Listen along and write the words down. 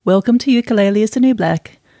Welcome to Ukulele is the New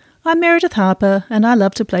Black. I'm Meredith Harper and I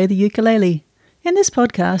love to play the ukulele. In this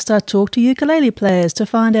podcast I talk to ukulele players to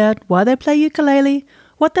find out why they play ukulele,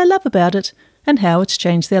 what they love about it, and how it's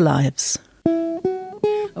changed their lives.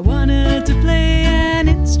 I wanted to play an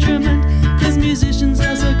instrument, 'cause musicians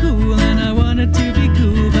are so cool, and I wanted to be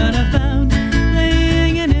cool, but I found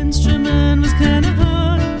playing an instrument was kind of hard.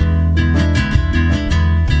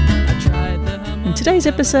 In today's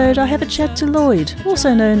episode, I have a chat to Lloyd,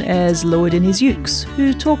 also known as Lloyd and his Ukes,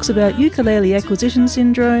 who talks about ukulele acquisition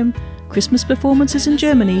syndrome, Christmas performances in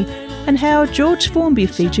Germany, and how George Formby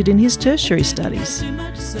featured in his tertiary studies.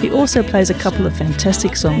 He also plays a couple of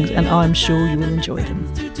fantastic songs, and I'm sure you will enjoy them.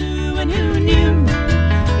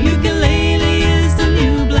 Ukulele is the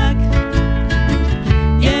new black.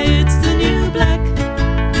 Yeah, it's the new black.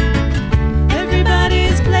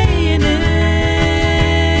 Everybody's playing it,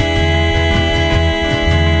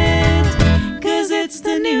 'cause it's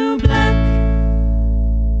the new black.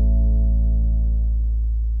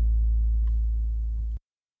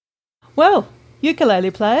 Well,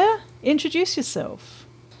 ukulele player, introduce yourself.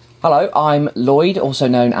 Hello, I'm Lloyd, also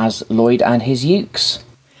known as Lloyd and his Ukes.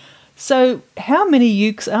 So, how many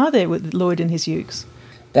ukes are there with Lloyd and his ukes?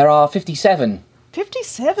 There are 57.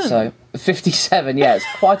 57? So, 57, yeah, it's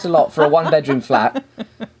quite a lot for a one-bedroom flat.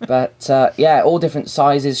 But, yeah, all different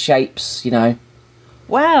sizes, shapes, you know.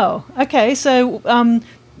 Wow, okay, so,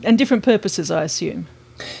 and different purposes, I assume?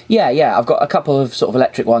 Yeah, I've got a couple of sort of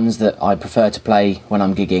electric ones that I prefer to play when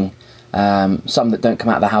I'm gigging. Some that don't come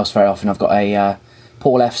out of the house very often. I've got a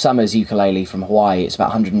Paul F. Summers ukulele from Hawaii. It's about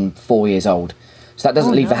 104 years old. So that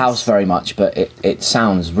doesn't leave the house very much, but it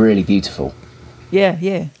sounds really beautiful.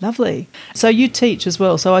 Yeah, lovely. So you teach as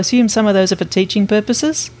well, so I assume some of those are for teaching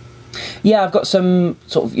purposes? Yeah, I've got some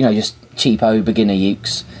sort of, just cheapo beginner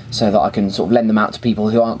ukes so that I can sort of lend them out to people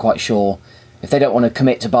who aren't quite sure. If they don't want to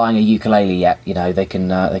commit to buying a ukulele yet, they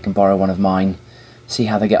can borrow one of mine, see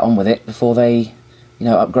how they get on with it before they,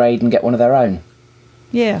 upgrade and get one of their own.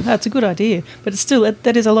 Yeah, that's a good idea. But it's still,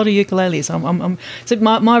 that is a lot of ukuleles. So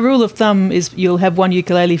my rule of thumb is you'll have one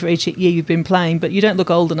ukulele for each year you've been playing, but you don't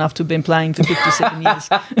look old enough to have been playing for 57 years.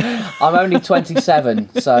 I'm only 27,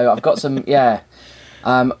 so I've got some,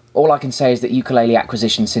 all I can say is that ukulele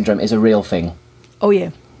acquisition syndrome is a real thing. Oh, yeah.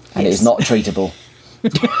 And it is not treatable.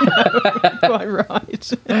 Quite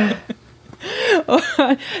right. All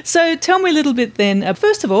right. So tell me a little bit then.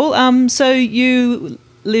 First of all, so you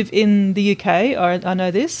live in the UK, I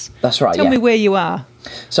know this. That's right, Tell me where you are.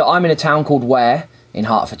 So I'm in a town called Ware in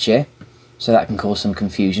Hertfordshire, so that can cause some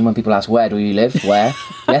confusion when people ask, where do you live? Where?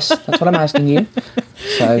 Yes, that's what I'm asking you.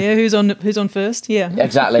 So yeah, who's on first? Yeah.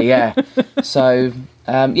 Exactly, yeah. So,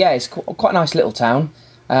 it's quite a nice little town.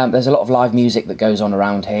 There's a lot of live music that goes on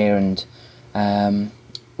around here, and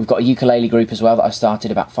we've got a ukulele group as well that I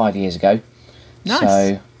started about 5 years ago. Nice.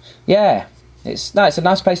 So, yeah, it's a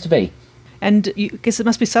nice place to be. And I guess it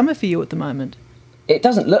must be summer for you at the moment. It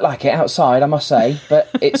doesn't look like it outside, I must say, but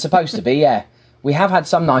it's supposed to be, yeah. We have had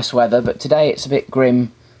some nice weather, but today it's a bit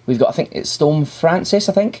grim. We've got, I think it's Storm Francis,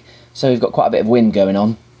 so we've got quite a bit of wind going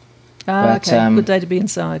on. Okay, good day to be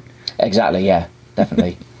inside. Exactly, yeah,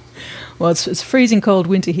 definitely. Well, it's freezing cold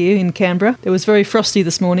winter here in Canberra. It was very frosty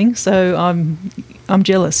this morning, so I'm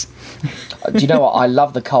jealous. Do you know what? I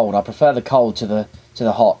love the cold. I prefer the cold to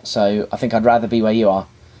the hot, so I think I'd rather be where you are.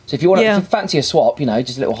 So if you want to fancy a swap,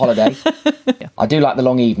 just a little holiday. Yeah. I do like the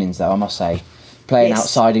long evenings, though, I must say. Playing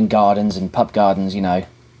outside in gardens and pub gardens,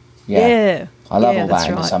 Yeah. I love all that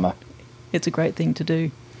in the summer. It's a great thing to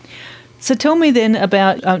do. So tell me then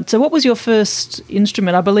about, so what was your first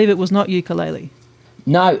instrument? I believe it was not ukulele.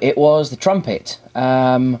 No, it was the trumpet.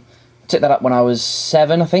 I took that up when I was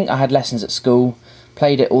 7, I think. I had lessons at school,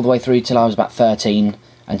 played it all the way through till I was about 13,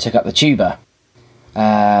 and took up the tuba.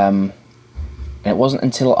 And it wasn't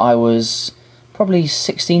until I was probably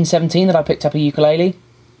 16, 17 that I picked up a ukulele.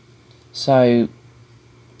 So,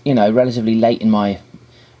 relatively late in my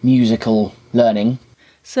musical learning.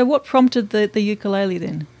 So what prompted the ukulele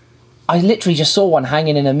then? I literally just saw one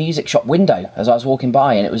hanging in a music shop window as I was walking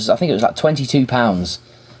by, and I think it was like £22.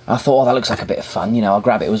 I thought, that looks like a bit of fun, I'll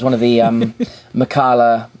grab it. It was one of the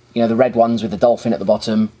Macala, the red ones with the dolphin at the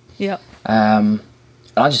bottom. Yeah. And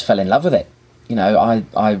I just fell in love with it.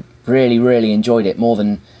 I really, really enjoyed it more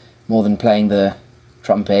than playing the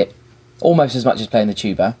trumpet, almost as much as playing the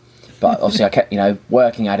tuba. But obviously I kept,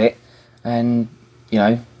 working at it, and,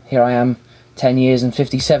 here I am 10 years and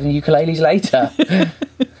 57 ukuleles later.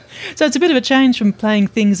 So it's a bit of a change from playing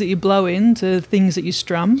things that you blow in to things that you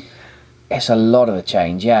strum. It's a lot of a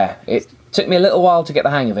change, yeah. It took me a little while to get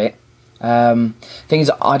the hang of it.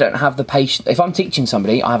 Things I don't have the patience. If I'm teaching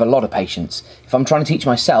somebody, I have a lot of patience. If I'm trying to teach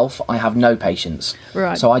myself, I have no patience.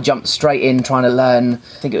 Right. So I jumped straight in trying to learn,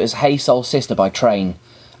 I think it was Hey Soul Sister by Train,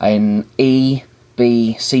 in E,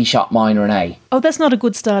 B, C sharp minor and A. Oh, that's not a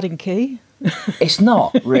good starting key. It's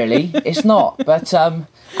not, really. It's not. But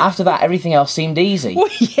after that, everything else seemed easy. Well,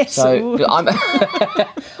 yes. So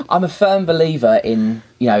I'm a firm believer in,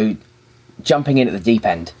 jumping in at the deep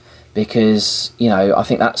end, because, I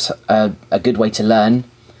think that's a good way to learn.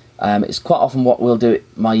 It's quite often what we'll do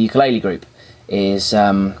at my ukulele group is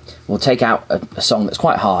we'll take out a song that's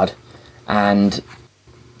quite hard and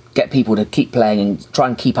get people to keep playing and try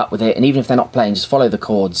and keep up with it. And even if they're not playing, just follow the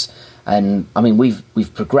chords. And I mean,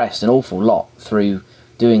 we've progressed an awful lot through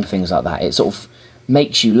doing things like that. It sort of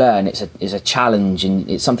makes you learn. It's a challenge, and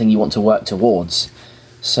it's something you want to work towards.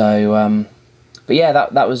 So, but yeah,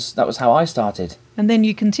 that was how I started. And then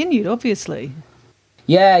you continued, obviously.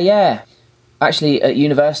 Yeah. Actually, at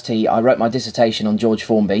university, I wrote my dissertation on George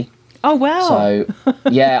Formby. Oh, wow. So,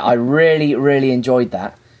 yeah, I really, really enjoyed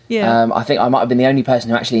that. Yeah. I think I might have been the only person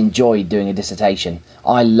who actually enjoyed doing a dissertation.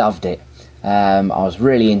 I loved it. I was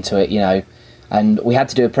really into it, and we had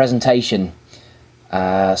to do a presentation.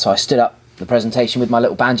 So I stood up the presentation with my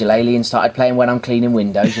little banjolele and started playing When I'm Cleaning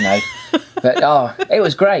Windows, But, it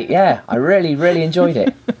was great, yeah. I really, really enjoyed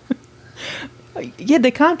it. Yeah,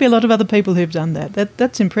 there can't be a lot of other people who've done that.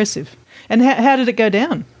 That's impressive. And how did it go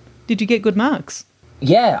down? Did you get good marks?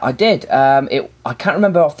 Yeah, I did. I can't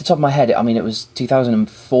remember off the top of my head. I mean, it was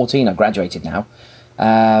 2014. I graduated now.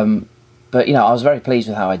 But, I was very pleased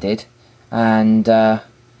with how I did. And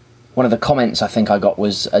one of the comments I think I got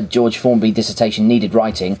was, a George Formby dissertation needed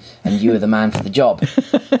writing, and you were the man for the job.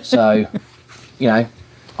 So,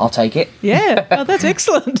 I'll take it. Yeah, oh, that's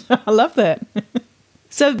excellent. I love that.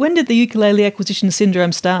 So when did the ukulele acquisition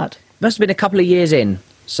syndrome start? Must have been a couple of years in.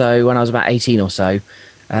 So when I was about 18 or so.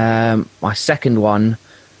 My second one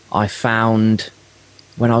I found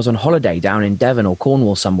when I was on holiday down in Devon or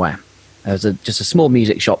Cornwall somewhere. There was just a small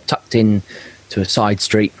music shop tucked in to a side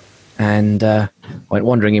street. And I went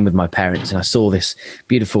wandering in with my parents, and I saw this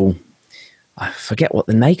beautiful, I forget what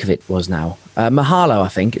the make of it was now, Mahalo, I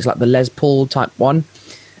think. It's like the Les Paul type one.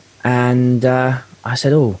 And I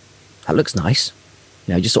said, oh, that looks nice.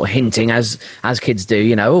 Just sort of hinting as kids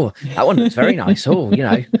do, oh, that one looks very nice. Oh,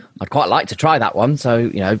 I'd quite like to try that one.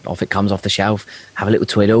 So, off it comes off the shelf, have a little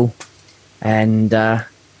twiddle. And, I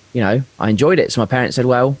enjoyed it. So my parents said,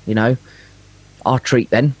 well, our treat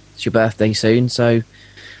then. It's your birthday soon. So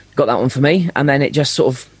got that one for me. And then it just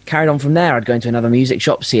sort of carried on from there. I'd go into another music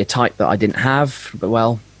shop, see a type that I didn't have, but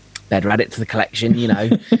well, better add it to the collection,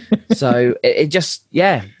 So it just,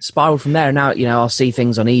 spiraled from there. Now, I'll see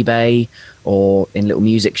things on eBay or in little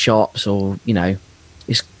music shops, or,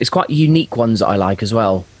 it's quite unique ones that I like as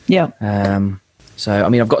well. Yeah. So, I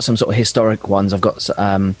mean, I've got some sort of historic ones. I've got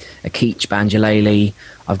a Keach banjolele.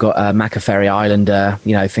 I've got a Macaferry Islander,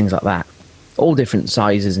 things like that. All different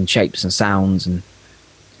sizes and shapes and sounds. And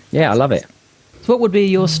yeah, I love it. So what would be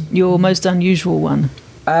your most unusual one?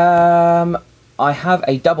 I have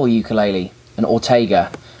a double ukulele, an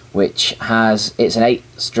Ortega, which it's an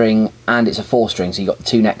 8-string and it's a 4-string, so you've got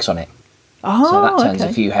 2 necks on it. Oh, so that turns okay.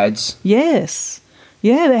 a few heads. Yes.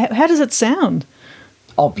 Yeah, how does it sound?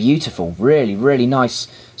 Oh, beautiful. Really, really nice,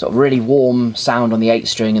 sort of really warm sound on the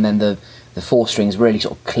 8-string, and then the 4-string is really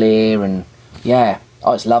sort of clear, and yeah.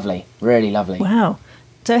 Oh, it's lovely. Really lovely. Wow.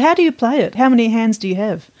 So how do you play it? How many hands do you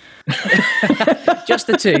have? Just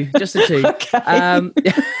the two. Okay.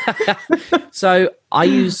 So I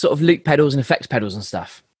use sort of loop pedals and effects pedals and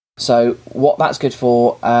stuff. So what that's good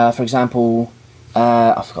for example,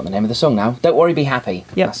 I forgot the name of the song now. Don't Worry, Be Happy.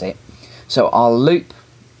 Yep. That's it. So I'll loop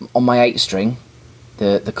on my 8-string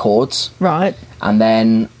the chords. Right. And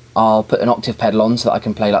then I'll put an octave pedal on so that I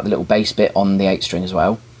can play like the little bass bit on the 8-string as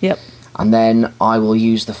well. Yep. And then I will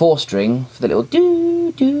use the 4-string for the little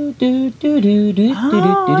do do do do do do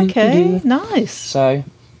Oh, okay. do. Nice. So,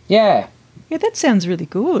 yeah. Yeah, that sounds really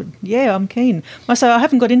good. Yeah, I'm keen. I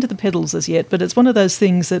haven't got into the pedals as yet, but it's one of those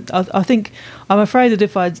things that I think I'm afraid that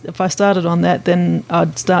if I started on that, then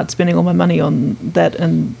I'd start spending all my money on that,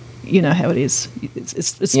 and you know how it is.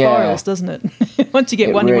 It spirals, doesn't it? Once you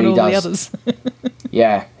get one, really you want all does. the others.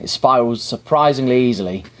 Yeah, it spirals surprisingly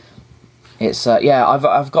easily. It's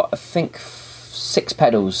I've got I think 6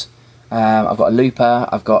 pedals. I've got a looper.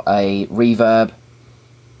 I've got a reverb.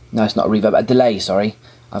 No, it's not a reverb. A delay. Sorry.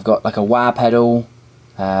 I've got like a wah pedal.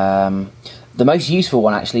 The most useful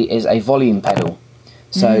one actually is a volume pedal.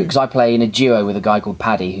 So because I play in a duo with a guy called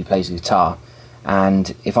Paddy who plays guitar,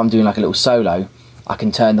 and if I'm doing like a little solo, I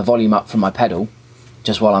can turn the volume up from my pedal,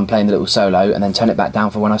 just while I'm playing the little solo, and then turn it back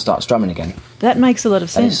down for when I start strumming again. That makes a lot of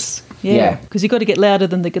sense. Yeah, because you've got to get louder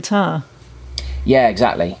than the guitar. Yeah,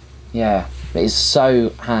 exactly. Yeah, it is so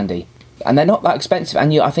handy. And they're not that expensive,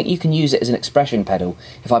 and I think you can use it as an expression pedal.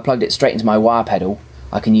 If I plugged it straight into my wah pedal,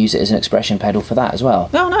 I can use it as an expression pedal for that as well.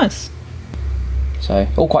 Oh, nice. So,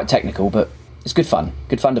 all quite technical, but it's good fun.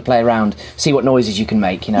 Good fun to play around, see what noises you can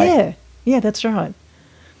make, you know. Yeah, that's right.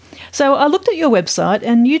 So I looked at your website,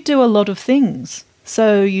 and you do a lot of things.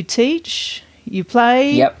 So you teach, you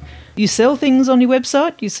play, Yep. you sell things on your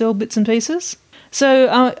website, you sell bits and pieces.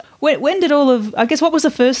 So when did I guess, what was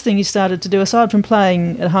the first thing you started to do, aside from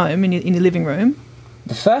playing at home in your living room?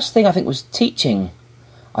 The first thing I think was teaching.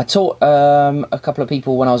 I taught a couple of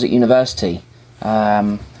people when I was at university,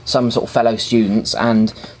 some sort of fellow students,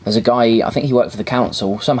 and there's a guy, I think he worked for the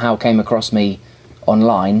council, somehow came across me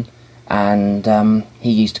online, and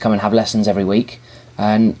he used to come and have lessons every week.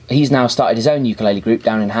 And he's now started his own ukulele group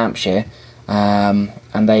down in Hampshire, and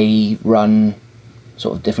they run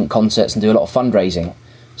sort of different concerts and do a lot of fundraising.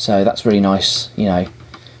 So that's really nice, you know.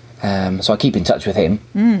 So I keep in touch with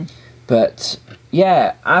him. But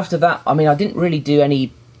yeah, after that, I mean, I didn't really do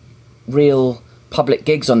any real public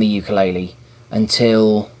gigs on the ukulele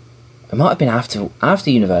until it might have been after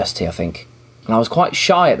university, I think. And I was quite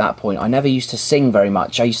shy at that point. I never used to sing very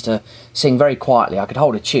much. I used to sing very quietly. I could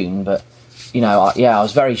hold a tune, but you know, I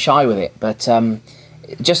was very shy with it. But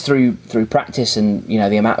just through practice and, you know,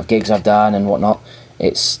 the amount of gigs I've done and whatnot,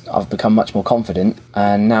 I've become much more confident,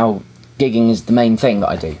 and now gigging is the main thing that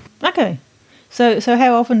I do. Okay. So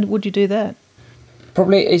how often would you do that?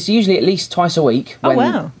 Probably, it's usually at least twice a week when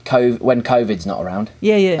wow. when COVID's not around.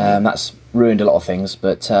 Yeah. That's ruined a lot of things,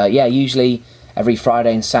 but yeah, usually every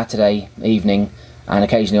Friday and Saturday evening, and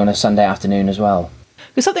occasionally on a Sunday afternoon as well.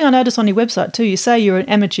 Because something I noticed on your website too, you say you're an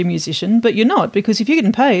amateur musician, but you're not, because if you're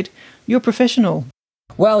getting paid, you're professional.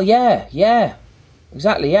 Well, yeah.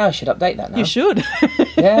 Exactly, yeah, I should update that now. You should.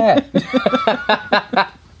 Yeah.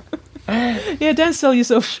 Yeah, don't sell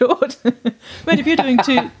yourself short. But if you're doing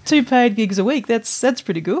two paid gigs a week, that's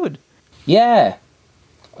pretty good. Yeah.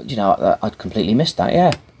 You know, I'd completely missed that,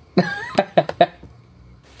 yeah.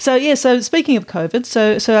 So speaking of COVID,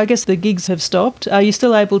 so I guess the gigs have stopped. Are you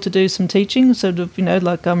still able to do some teaching, sort of, you know,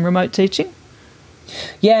 like remote teaching?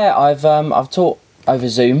 Yeah, I've taught over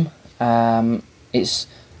Zoom. It's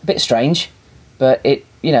a bit strange, but it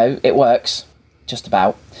works just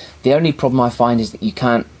about. The only problem I find is that you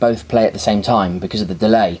can't both play at the same time because of the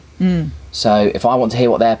delay. So if I want to hear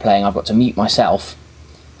what they're playing, I've got to mute myself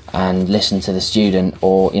and listen to the student,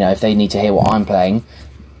 or, you know, if they need to hear what I'm playing,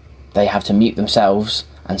 they have to mute themselves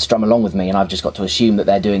and strum along with me, and I've just got to assume that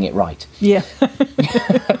they're doing it right. Yeah.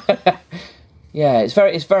 Yeah, it's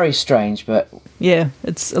very strange, but yeah,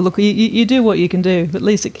 it's look, you do what you can do. At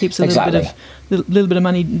least it keeps a little bit of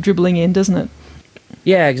money dribbling in, doesn't it?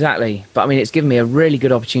 Yeah, exactly. But I mean, it's given me a really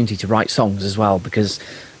good opportunity to write songs as well, because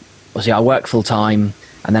obviously I work full time,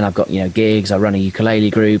 and then I've got, you know, gigs. I run a ukulele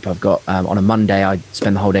group. I've got on a Monday I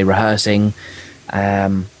spend the whole day rehearsing.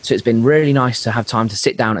 So it's been really nice to have time to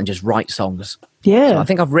sit down and just write songs. Yeah, so I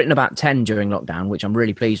think I've written about 10 during lockdown, which I'm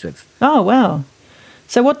really pleased with. Oh wow!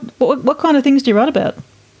 So what kind of things do you write about?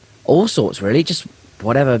 All sorts, really. Just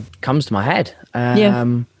whatever comes to my head.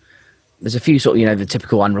 Yeah. There's a few sort of, you know, the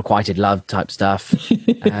typical unrequited love type stuff.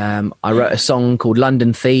 I wrote a song called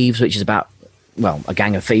London Thieves, which is about, well, a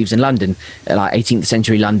gang of thieves in London, like 18th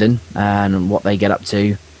century London, and what they get up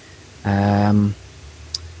to. And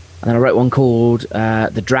then I wrote one called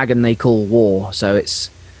The Dragon They Call War. So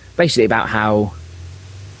it's basically about how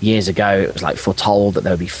years ago it was like foretold that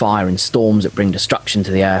there would be fire and storms that bring destruction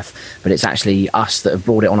to the earth, but it's actually us that have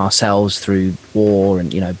brought it on ourselves through war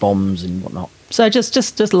and, you know, bombs and whatnot. So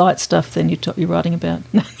just light stuff then you're writing about.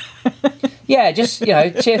 Yeah, just, you know,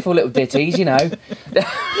 cheerful little ditties, you know.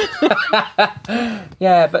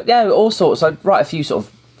 Yeah, but yeah, all sorts. I write a few sort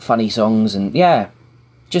of funny songs, and yeah,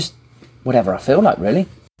 just whatever I feel like, really.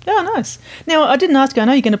 Oh, nice. Now, I didn't ask you, I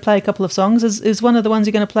know you're going to play a couple of songs. Is one of the ones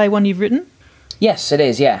you're going to play one you've written? Yes, it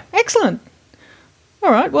is, yeah. Excellent.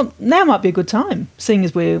 All right, well, now might be a good time, seeing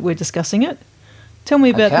as we're discussing it. Tell me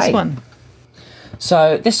about this one.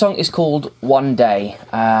 So this song is called One Day.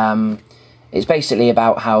 It's basically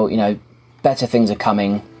about how, you know, better things are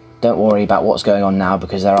coming. Don't worry about what's going on now,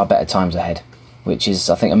 because there are better times ahead, which is,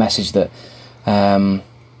 I think, a message that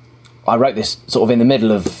I wrote this sort of in the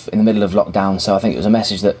middle of lockdown. So I think it was a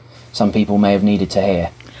message that some people may have needed to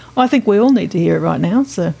hear. I think we all need to hear it right now.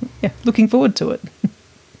 So yeah, looking forward to it.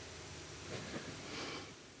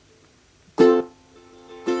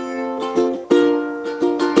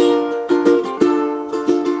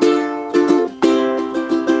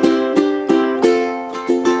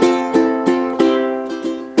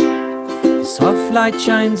 light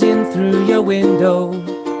shines in through your window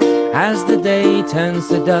as the day turns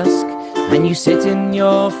to dusk, and you sit in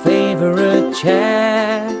your favorite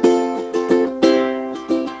chair.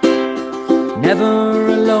 Never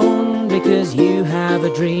alone because you have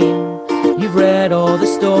a dream. You've read all the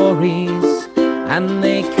stories and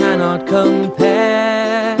they cannot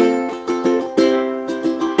compare.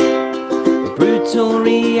 The brutal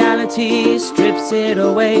reality strips it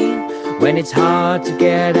away when it's hard to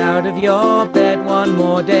get out of your bed one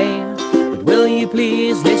more day. But will you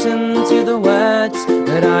please listen to the words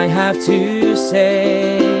that I have to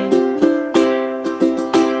say?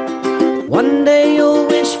 One day you'll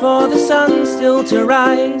wish for the sun still to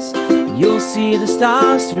rise. You'll see the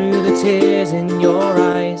stars through the tears in your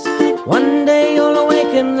eyes. One day you'll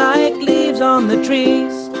awaken like leaves on the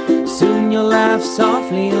trees. Soon you'll laugh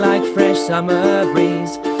softly like fresh summer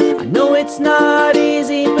breeze. I know it's not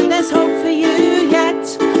easy, but there's hope for you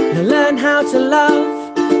yet. You'll learn how to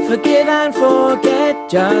love, forgive and forget.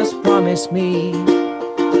 Just promise me,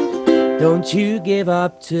 don't you give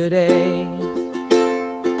up today.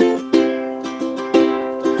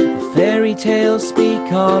 The fairy tales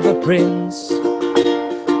speak of a prince,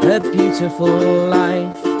 a beautiful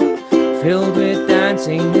life filled with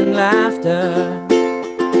dancing and laughter.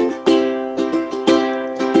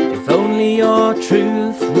 If only your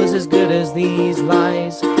truth was as good as these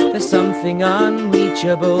lies. There's something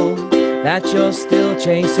unreachable that you're still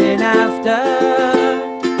chasing after.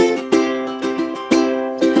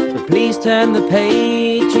 But please turn the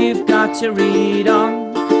page you've got to read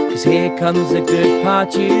on, 'cause here comes the good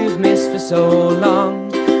part you've missed for so long.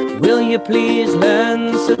 Will you please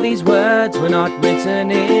learn so these words were not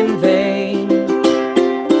written in vain?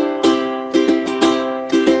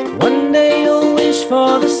 One day you'll wish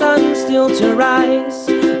for the sun still to rise.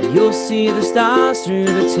 You'll see the stars through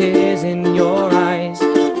the tears in your eyes.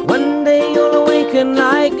 One day you'll awaken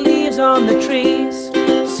like leaves on the trees.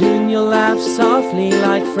 Soon you'll laugh softly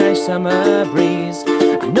like fresh summer breeze.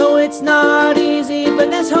 I know it's not easy,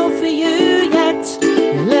 but there's hope for you yet.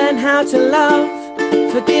 You'll learn how to love,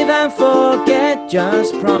 forgive and forget.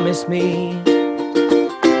 Just promise me,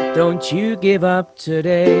 don't you give up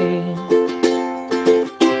today.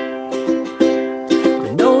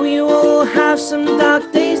 I know you will have some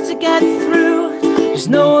dark days to get through. Just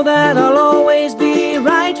know that I'll always be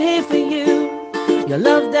right here for you. You're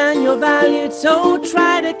loved and you're valued, so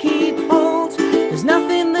try to keep hold. There's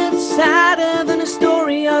nothing that's sadder than a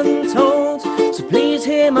story untold. So please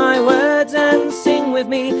hear my words and sing with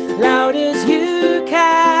me loud as you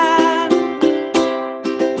can.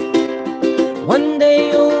 One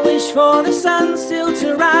day you'll wish for the sun still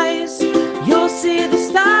to rise. You'll see the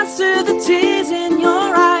stars through the tears in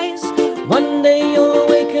your eyes. One day you'll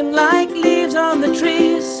awaken like leaves on the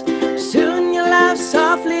trees. Soon you'll laugh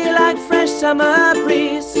softly like fresh summer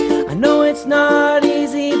breeze. I know it's not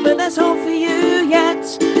easy, but there's hope for you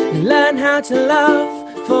yet. You learn how to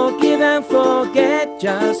love, forgive and forget.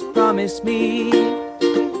 Just promise me,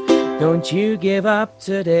 don't you give up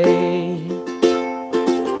today.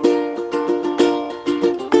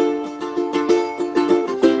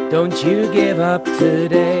 Don't you give up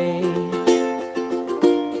today.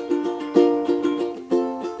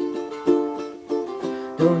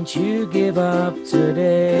 Don't you give up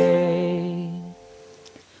today.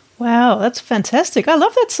 Wow, that's fantastic. I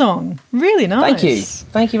love that song. Really nice. Thank you.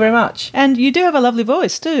 Thank you very much. And you do have a lovely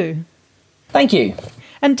voice too. Thank you.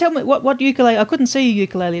 And tell me, what ukulele... I couldn't see your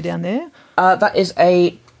ukulele down there. That is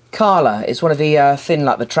a Kala. It's one of the thin,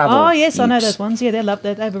 like the travel. Oh, yes, I know ukes. those ones. Yeah, they have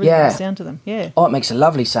a really nice sound to them. Yeah. Oh, it makes a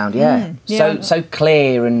lovely sound, yeah. yeah. So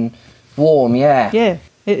clear and warm, yeah. Yeah,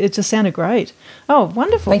 it just sounded great. Oh,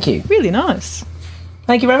 wonderful. Thank you. Really nice.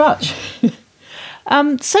 Thank you very much.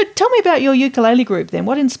 So tell me about your ukulele group then.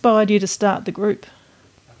 What inspired you to start the group?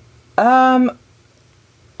 I'd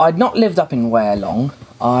not lived up in Ware long.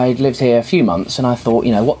 I'd lived here a few months and I thought,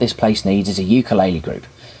 what this place needs is a ukulele group.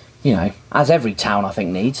 As every town I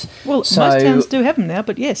think needs. Well, most towns do have them now,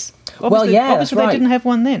 but yes. Obviously that's right. They didn't have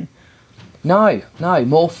one then. No,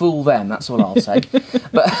 more fool them, that's all I'll say.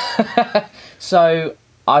 But so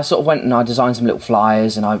I sort of went and I designed some little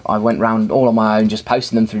flyers and I went round all on my own, just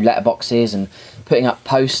posting them through letterboxes and putting up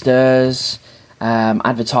posters,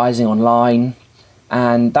 advertising online.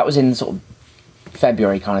 And that was in sort of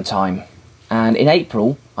February kind of time. And in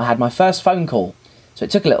April, I had my first phone call. So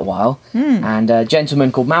it took a little while. And a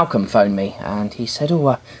gentleman called Malcolm phoned me and he said,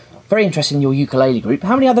 very interested in your ukulele group.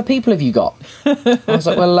 How many other people have you got? I was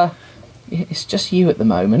like, well, it's just you at the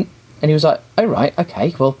moment. And he was like, oh, right,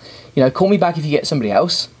 okay, well, call me back if you get somebody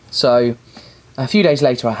else. So a few days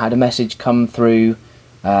later, I had a message come through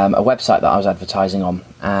a website that I was advertising on.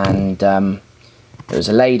 And there was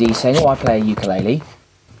a lady saying, "Oh, I play a ukulele.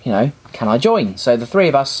 You know, can I join?" So the three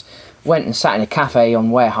of us went and sat in a cafe on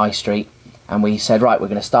Ware High Street, and we said, right, we're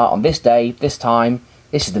going to start on this day, this time.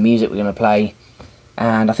 This is the music we're going to play.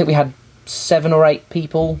 And I think we had 7 or 8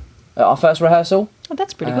 people at our first rehearsal. Oh,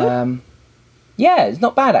 that's pretty good. Yeah, it's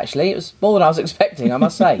not bad actually. It was more than I was expecting, I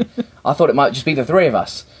must say. I thought it might just be the 3 of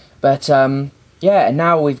us. But yeah, and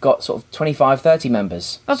now we've got sort of 25, 30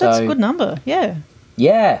 members. Oh, that's a good number, yeah.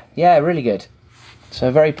 Yeah, really good. So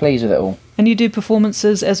very pleased with it all. And you do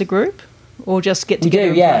performances as a group? Or just get together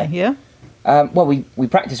We do, yeah. and play, yeah? Well, we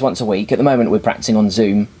practice once a week. At the moment, we're practicing on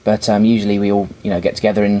Zoom, but usually we all, get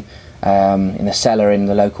together in the cellar in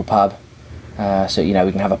the local pub, so we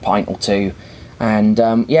can have a pint or two, and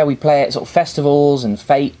we play at sort of festivals and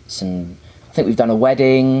fetes, and I think we've done a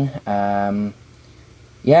wedding.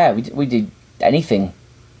 We do anything,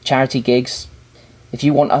 charity gigs. If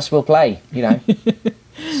you want us, we'll play.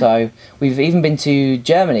 So we've even been to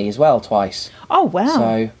Germany as well twice. Oh wow!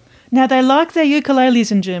 So. Now, they like their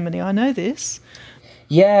ukuleles in Germany, I know this.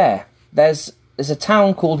 Yeah, there's a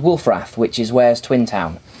town called Wolfrath, which is Ware's twin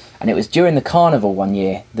town. And it was during the carnival one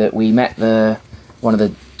year that we met one of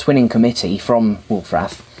the twinning committee from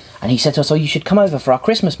Wolfrath, and he said to us, "Oh, you should come over for our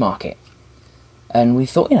Christmas market." And we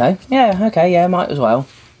thought, might as well.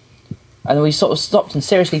 And then we sort of stopped and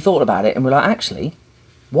seriously thought about it, and we're like, actually,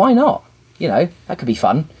 why not? That could be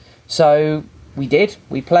fun. So we did.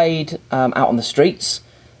 We played out on the streets.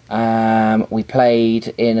 We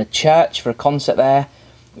played in a church for a concert there,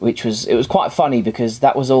 it was quite funny because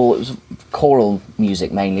it was choral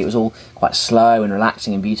music mainly. It was all quite slow and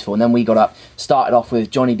relaxing and beautiful. And then we started off with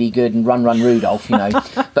Johnny B. Good and Run Run Rudolph,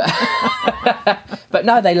 but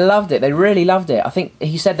no, they loved it. They really loved it. I think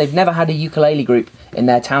he said they've never had a ukulele group in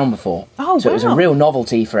their town before. Oh, so wow. It was a real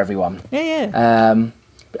novelty for everyone. Yeah.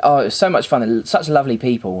 It was so much fun and such lovely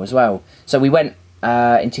people as well. So we went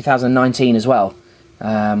in 2019 as well.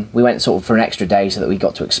 We went sort of for an extra day so that we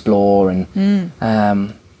got to explore, and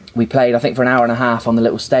we played, I think, for an hour and a half on the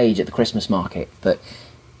little stage at the Christmas market. But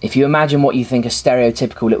if you imagine what you think a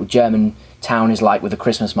stereotypical little German town is like with a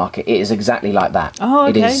Christmas market, it is exactly like that. Oh,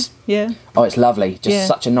 okay. It is. Yeah. Oh, it's lovely. Just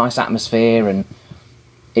such a nice atmosphere, and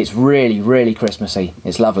it's really, really Christmassy.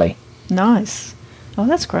 It's lovely. Nice. Oh,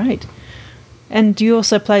 that's great. And do you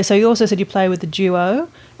also play, so you also said you play with the duo,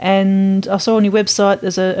 and I saw on your website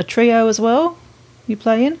there's a trio as well you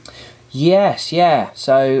play in? Yes, yeah.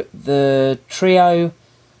 So the trio,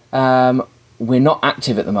 we're not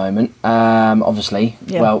active at the moment, obviously.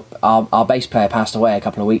 Yeah. Well, our bass player passed away a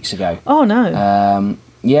couple of weeks ago. Oh, no.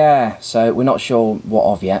 Yeah, so we're not sure what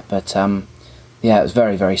of yet, but it was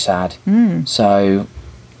very, very sad. So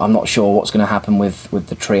I'm not sure what's going to happen with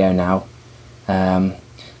the trio now.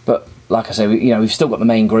 But like I say, we've still got the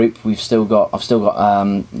main group. I've still got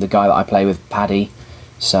the guy that I play with, Paddy.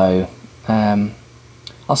 So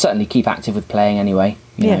I'll certainly keep active with playing anyway.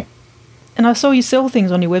 You know. And I saw you sell things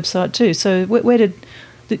on your website too. So where do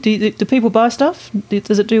people buy stuff?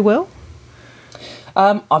 Does it do well?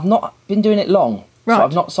 I've not been doing it long, right. So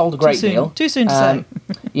I've not sold a great deal. Too soon to say.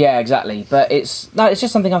 Yeah, exactly. But it's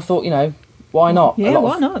just something I thought, why not? Yeah,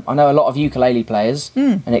 why not? I know a lot of ukulele players,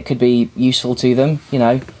 and it could be useful to them,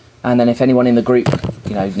 And then if anyone in the group,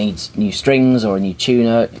 needs new strings or a new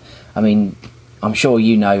tuner, I mean, I'm sure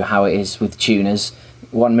you know how it is with tuners.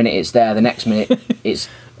 1 minute it's there, the next minute it's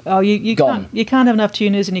you gone. You can't have enough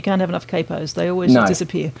tuners and you can't have enough capos. They always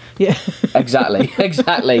disappear. Yeah. Exactly.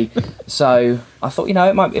 So I thought,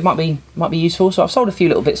 it might be useful. So I've sold a few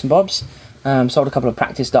little bits and bobs. Sold a couple of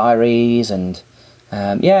practice diaries and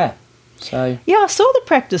So yeah, I saw the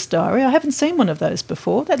practice diary. I haven't seen one of those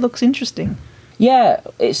before. That looks interesting. Yeah,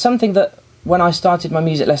 it's something that when I started my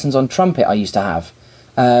music lessons on trumpet, I used to have.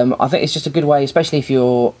 I think it's just a good way, especially if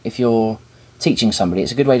you're teaching somebody,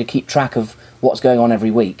 it's a good way to keep track of what's going on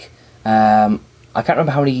every week. I can't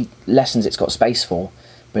remember how many lessons it's got space for,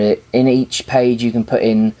 but in each page you can put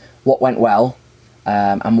in what went well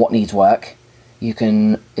and what needs work.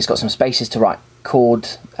 It's got some spaces to write chord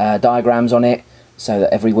diagrams on it, so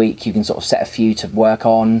that every week you can sort of set a few to work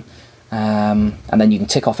on, and then you can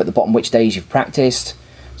tick off at the bottom which days you've practiced.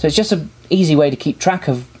 So it's just an easy way to keep track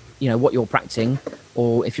of what you're practicing,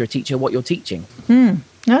 or if you're a teacher, what you're teaching.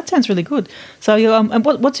 No, that sounds really good. So, and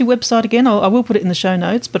what's your website again? I will put it in the show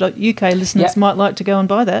notes, but UK listeners might like to go and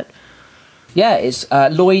buy that. Yeah, it's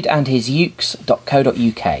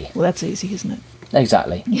lloydandhisukes.co.uk. Well, that's easy, isn't it?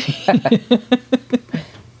 Exactly.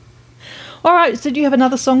 All right, so do you have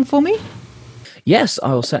another song for me? Yes,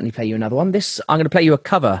 I will certainly play you another one. I'm going to play you a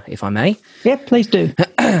cover, if I may. Yeah, please do.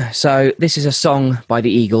 So this is a song by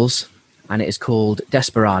the Eagles, and it is called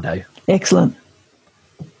Desperado. Excellent.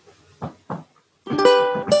 Thank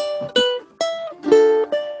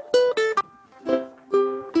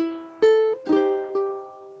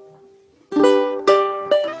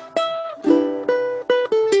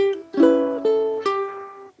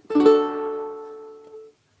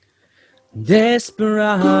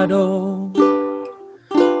Desperado,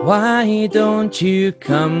 why don't you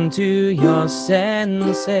come to your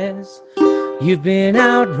senses? You've been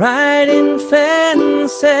out riding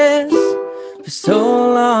fences for so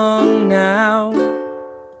long now.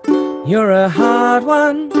 You're a hard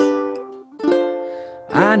one.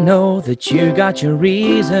 I know that you got your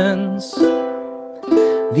reasons.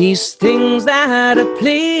 These things that are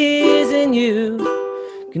pleasing you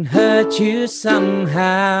can hurt you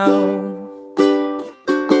somehow.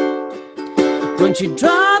 Don't you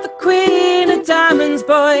draw the queen of diamonds,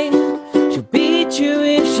 boy? She'll beat you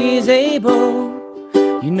if she's able.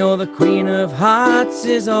 You know the queen of hearts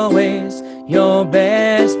is always your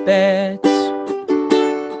best bet.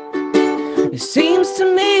 It seems to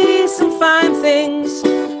me some fine things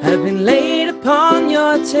have been laid upon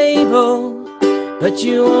your table, but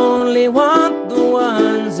you only want the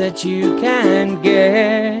ones that you can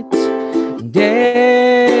get.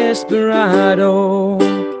 Desperado,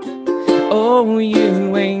 oh,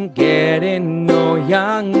 you ain't getting no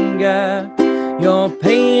younger. Your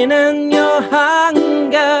pain and your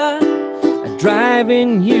hunger are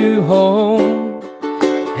driving you home.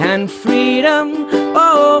 And freedom,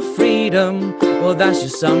 oh freedom, well that's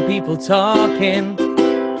just some people talking.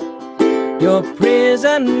 Your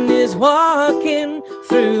prison is walking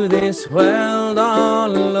through this world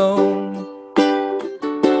all alone.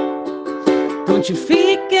 Don't your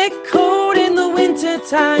feet get cold in the winter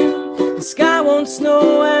time? The sky won't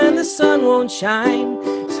snow and the sun won't shine.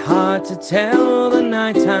 It's hard to tell the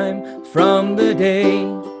nighttime from the day.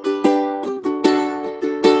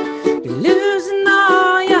 You're losing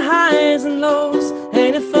all your highs and lows.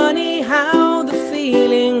 Ain't it funny how the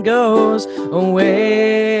feeling goes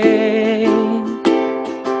away?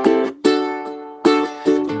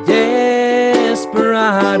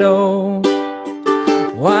 Desperado,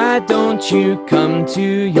 why don't you come to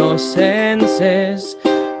your senses?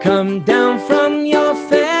 Come down from your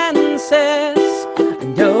fences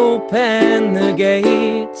and open the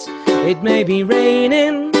gates. It may be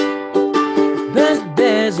raining, but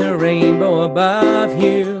there's a rainbow above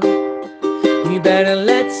you. You better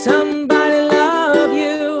let somebody love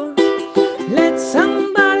you. Let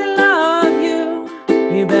somebody love you.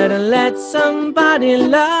 You better let somebody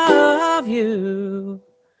love you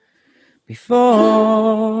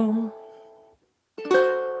before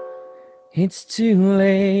it's too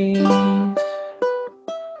late.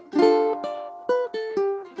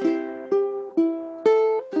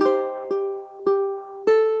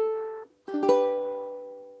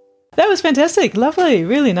 That was fantastic. Lovely.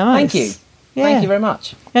 Really nice. Thank you. Yeah. Thank you very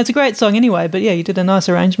much. It's a great song anyway, but yeah, you did a nice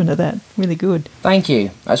arrangement of that. Really good. Thank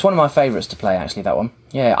you. It's one of my favourites to play, actually, that one.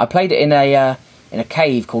 Yeah, I played it in a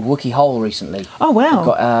cave called Wookie Hole recently. Oh, wow. I've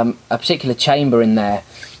got a particular chamber in there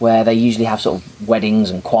where they usually have sort of weddings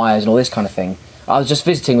and choirs and all this kind of thing. I was just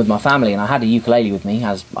visiting with my family and I had a ukulele with me,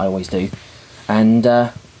 as I always do. And I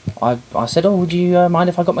said, oh, would you mind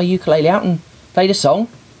if I got my ukulele out and played a song?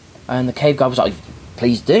 And the cave guy was like,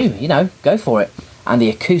 please do, go for it. And the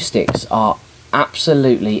acoustics are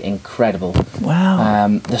absolutely incredible. Wow.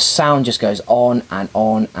 The sound just goes on and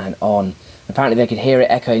on and on. Apparently they could hear it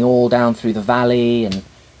echoing all down through the valley and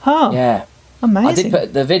yeah. Amazing. I did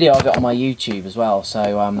put the video of it on my YouTube as well,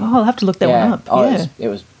 so I'll have to look that one up. Oh, yeah. it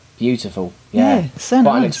was beautiful. Yeah, so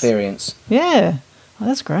quite nice. an experience. Yeah. Oh,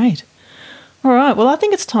 that's great. All right, well, I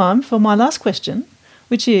think it's time for my last question,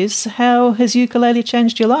 which is, how has ukulele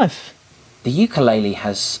changed your life? The ukulele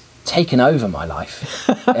has taken over my life.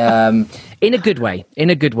 In a good way.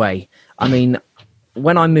 I mean,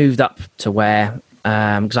 when I moved up to where,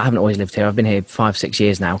 because I haven't always lived here, I've been here 5-6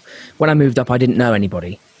 years now. When I moved up, I didn't know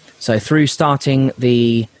anybody. So through starting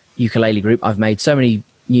the ukulele group, I've made so many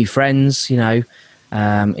new friends,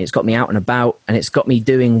 it's got me out and about, and it's got me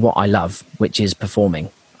doing what I love, which is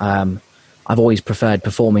performing. I've always preferred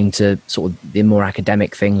performing to sort of the more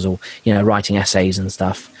academic things or, writing essays and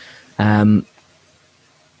stuff. And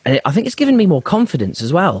I think it's given me more confidence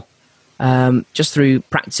as well, just through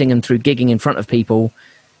practicing and through gigging in front of people.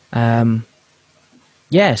 So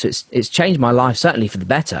it's changed my life, certainly for the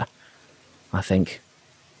better, I think.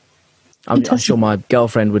 I'm sure my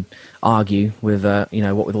girlfriend would argue with, what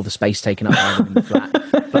with all the space taken up by them in the flat.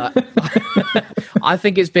 But I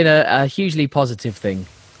think it's been a hugely positive thing.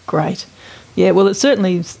 Great. Yeah, well, it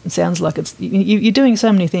certainly sounds like you're doing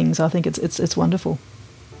so many things. I think it's wonderful.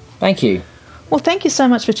 Thank you. Well, thank you so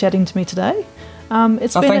much for chatting to me today.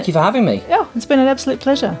 Thank you for having me. Yeah, it's been an absolute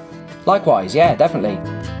pleasure. Likewise, yeah, definitely.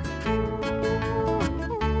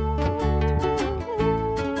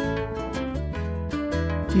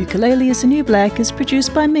 Ukulele is the New Black is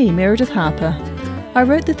produced by me, Meredith Harper. I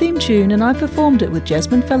wrote the theme tune and I performed it with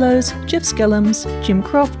Jasmine Fellows, Jeff Skellums, Jim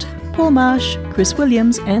Croft, Paul Marsh, Chris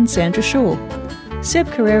Williams and Sandra Shaw. Seb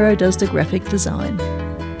Carrero does the graphic design.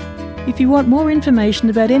 If you want more information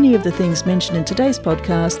about any of the things mentioned in today's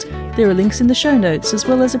podcast, there are links in the show notes as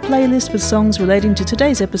well as a playlist with songs relating to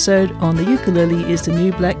today's episode on the Ukulele is the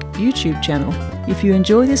New Black YouTube channel. If you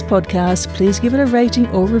enjoy this podcast, please give it a rating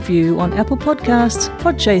or review on Apple Podcasts,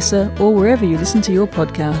 Podchaser, or wherever you listen to your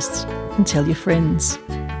podcasts, and tell your friends.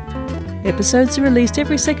 Episodes are released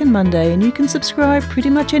every second Monday and you can subscribe pretty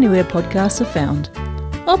much anywhere podcasts are found.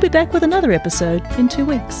 I'll be back with another episode in 2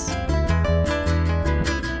 weeks.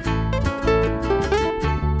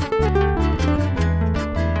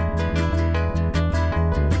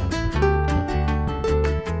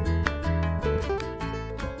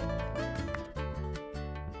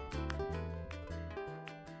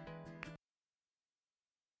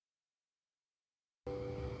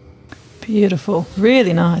 Beautiful.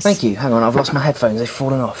 Really nice. Thank you. Hang on, I've lost my headphones. They've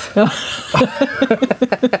fallen off.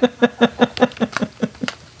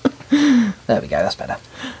 There we go. That's better.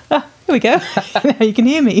 Ah, here we go. Now you can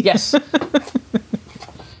hear me. Yes.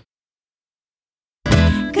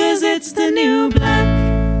 'Cause it's the new black.